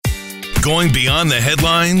Going beyond the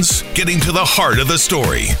headlines, getting to the heart of the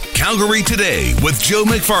story. Calgary Today with Joe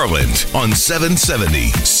McFarland on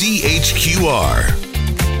 770 CHQR.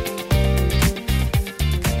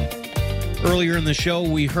 Earlier in the show,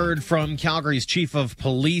 we heard from Calgary's chief of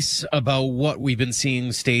police about what we've been seeing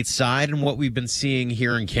stateside and what we've been seeing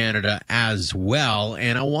here in Canada as well.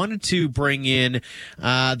 And I wanted to bring in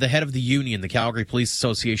the head of the union, the Calgary Police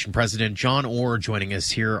Association president, John Orr, joining us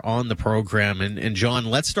here on the program. And John,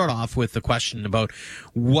 let's start off with the question about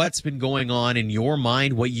what's been going on in your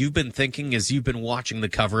mind, what you've been thinking as you've been watching the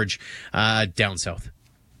coverage down south.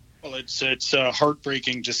 Well, it's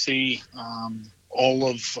heartbreaking to see all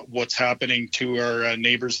of what's happening to our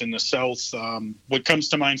neighbors in the south. What comes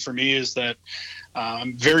to mind for me is that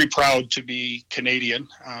I'm very proud to be Canadian.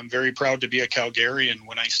 I'm very proud to be a Calgarian.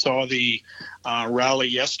 When I saw the rally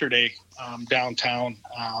yesterday downtown,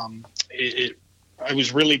 I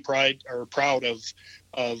was really proud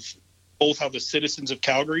of both how the citizens of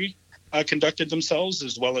Calgary conducted themselves,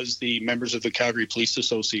 as well as the members of the Calgary Police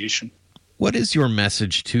Association. What is your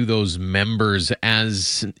message to those members,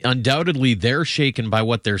 as undoubtedly they're shaken by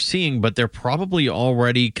what they're seeing, but they're probably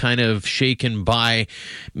already kind of shaken by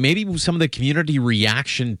maybe some of the community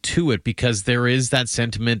reaction to it, because there is that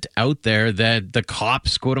sentiment out there that the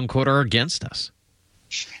cops, quote unquote, are against us?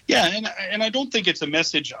 Yeah, and I don't think it's a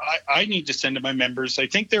message I need to send to my members. I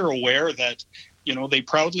think they're aware that, they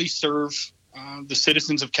proudly serve the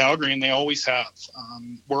citizens of Calgary, and they always have.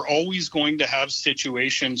 We're always going to have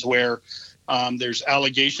situations where there's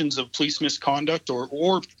allegations of police misconduct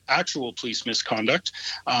or actual police misconduct.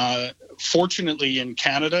 Fortunately, in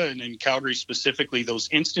Canada and in Calgary specifically, those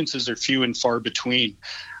instances are few and far between.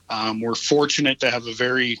 We're fortunate to have a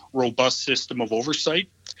very robust system of oversight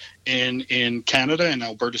in Canada and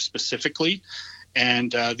Alberta specifically.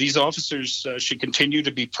 And these officers should continue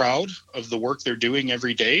to be proud of the work they're doing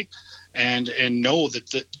every day. And know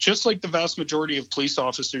that just like the vast majority of police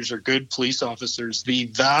officers are good police officers, the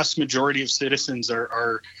vast majority of citizens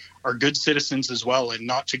are good citizens as well, and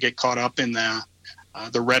not to get caught up in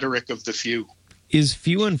the rhetoric of the few. Is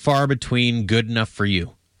few and far between good enough for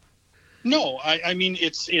you? No, I mean,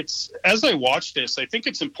 it's as I watch this, I think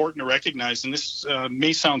it's important to recognize, and this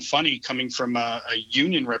may sound funny coming from a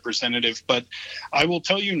union representative, but I will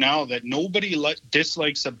tell you now that nobody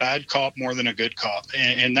dislikes a bad cop more than a good cop.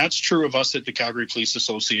 And that's true of us at the Calgary Police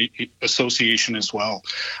Association as well.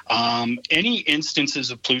 Any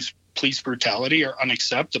instances of police brutality are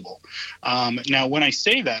unacceptable. Now, when I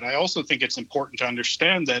say that, I also think it's important to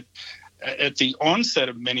understand that at the onset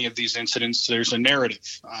of many of these incidents, there's a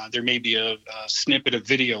narrative. There may be a snippet of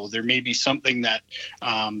video. There may be something that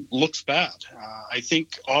looks bad. I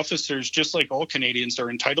think officers, just like all Canadians,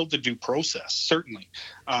 are entitled to due process, certainly.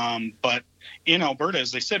 But in Alberta,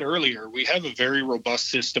 as I said earlier, we have a very robust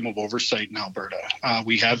system of oversight in Alberta.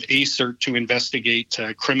 We have ACERT to investigate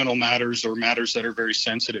criminal matters or matters that are very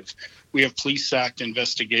sensitive. We have Police Act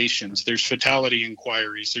investigations. There's fatality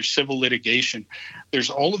inquiries. There's civil litigation. There's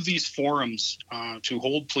all of these forums to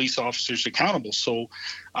hold police officers accountable. So,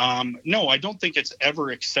 no, I don't think it's ever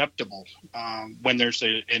acceptable when there's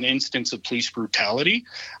an instance of police brutality,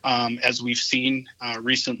 as we've seen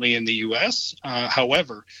recently in the U.S.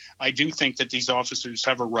 However, I do think that these officers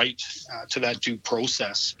have a right to that due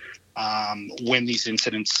process when these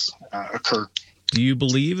incidents occur. Do you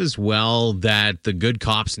believe as well that the good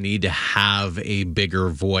cops need to have a bigger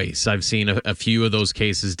voice? I've seen a few of those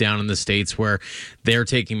cases down in the States where they're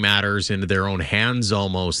taking matters into their own hands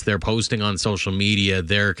almost. They're posting on social media.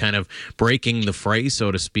 They're kind of breaking the fray,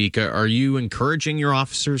 so to speak. Are you encouraging your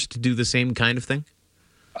officers to do the same kind of thing?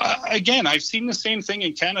 Again, I've seen the same thing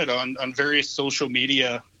in Canada on various social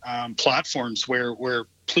media platforms where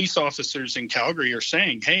police officers in Calgary are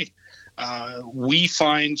saying, hey, we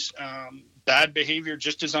find bad behavior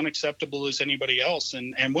just as unacceptable as anybody else.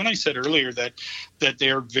 And when I said earlier that they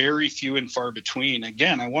are very few and far between,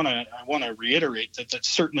 again, I want to reiterate that that's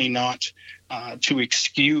certainly not to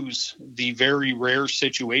excuse the very rare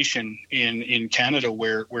situation in Canada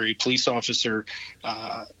where a police officer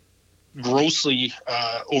grossly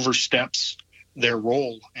oversteps their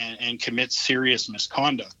role and commits serious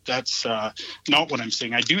misconduct. That's not what I'm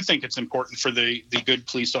saying. I do think it's important for the good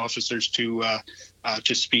police officers to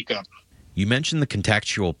speak up. You mentioned the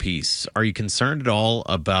contextual piece. Are you concerned at all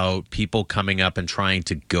about people coming up and trying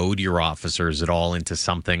to goad your officers at all into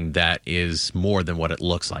something that is more than what it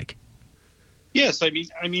looks like? Yes,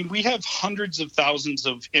 I mean, we have hundreds of thousands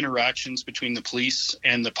of interactions between the police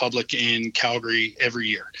and the public in Calgary every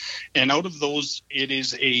year. And out of those, it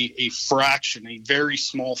is a fraction, a very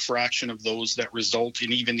small fraction of those that result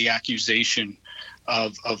in even the accusation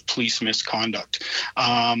of police misconduct.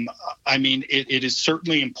 I mean, it is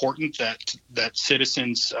certainly important that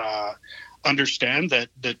citizens understand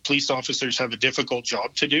that police officers have a difficult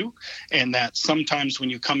job to do, and that sometimes when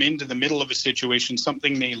you come into the middle of a situation,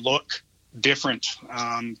 something may look different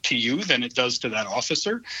to you than it does to that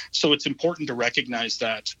officer. So it's important to recognize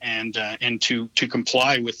that and to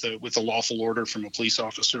comply with the lawful order from a police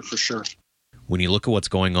officer, for sure. When you look at what's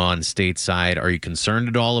going on stateside, are you concerned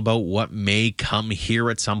at all about what may come here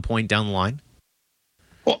at some point down the line?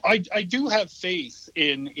 Well, I do have faith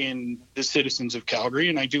in the citizens of Calgary,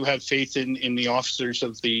 and I do have faith in the officers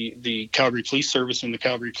of the Calgary Police Service and the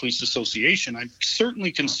Calgary Police Association. I'm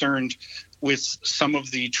certainly concerned with some of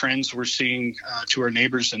the trends we're seeing to our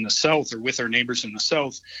neighbors in the south, or with our neighbors in the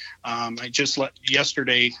south.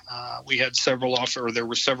 Yesterday, we had there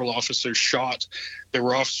were several officers shot. There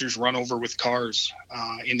were officers run over with cars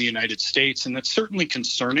in the United States, and that's certainly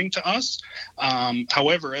concerning to us.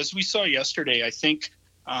 However, as we saw yesterday, I think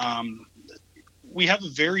we have a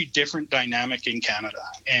very different dynamic in Canada,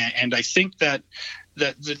 and I think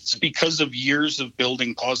that's because of years of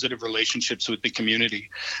building positive relationships with the community.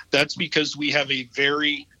 That's because we have a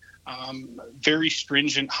very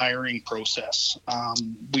stringent hiring process.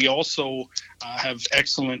 We also have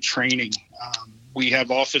excellent training. We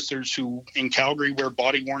have officers who in Calgary wear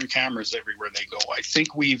body-worn cameras everywhere they go. I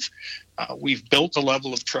think we've built a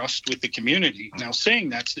level of trust with the community. Now, saying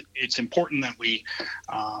that, it's important that we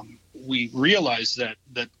realize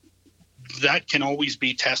that can always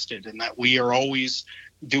be tested, and that we are always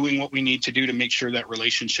doing what we need to do to make sure that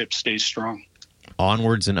relationship stays strong.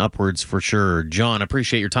 Onwards and upwards for sure. John,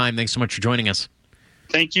 appreciate your time. Thanks so much for joining us.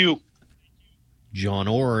 Thank you. John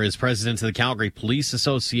Orr is president of the Calgary Police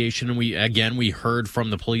Association, and we heard from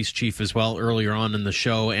the police chief as well earlier on in the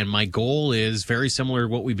show, and my goal is very similar to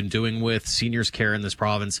what we've been doing with seniors care in this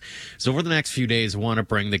province. So over the next few days, I want to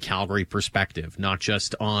bring the Calgary perspective, not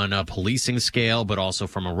just on a policing scale, but also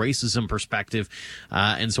from a racism perspective,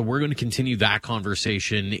 and so we're going to continue that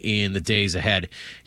conversation in the days ahead.